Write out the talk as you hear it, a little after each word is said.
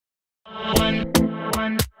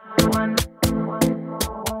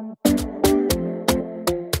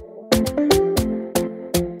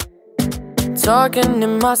talking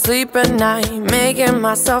in my sleep at night, making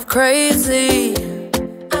myself crazy.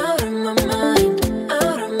 Out of my mind,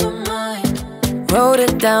 out of my mind. Wrote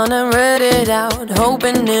it down and read it out,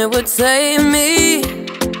 hoping it would save me.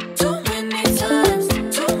 Too many times,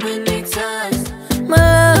 too many times.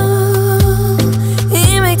 My love,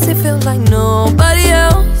 he makes me feel like nobody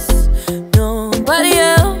else, nobody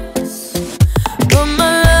else. But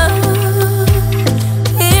my love,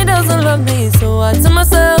 he doesn't love me, so I tell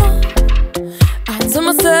myself,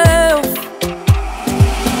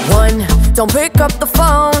 one, don't pick up the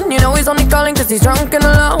phone, you know he's only calling cause he's drunk and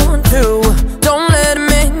alone. Two, don't let him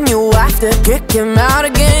in, you have to kick him out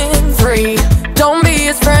again. Three, don't be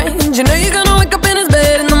his friend, you know you're gonna wake up in his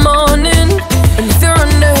bed in the morning. And if you're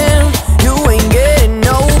under him, you ain't getting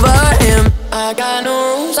over him. I got no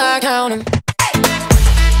rules, I count him.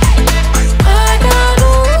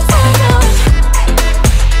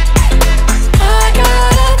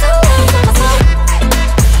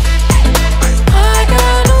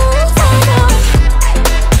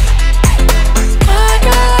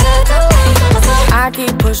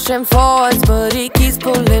 Pushing forwards, but he keeps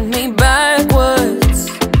pulling me backwards.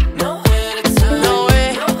 Nowhere to turn,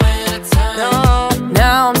 nowhere to turn. No.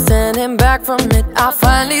 Now I'm standing back from it, I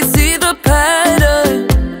finally see the pattern.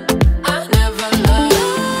 I never loved,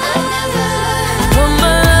 but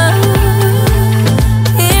my love,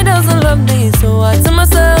 he doesn't love me, so I tell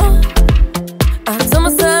myself,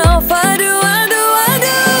 I do.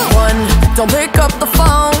 One, don't pick up the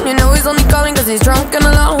phone, you know he's only calling cause he's drunk and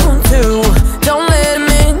alone. Two, don't let him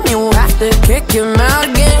in, you have to kick him out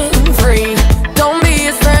again. Three, don't be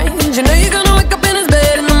his friend, you know you're gonna wake up in his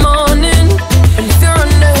bed in the morning. And if you're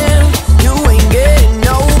under him, you ain't getting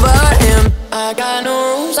over him. I got no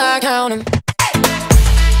rules, I count him.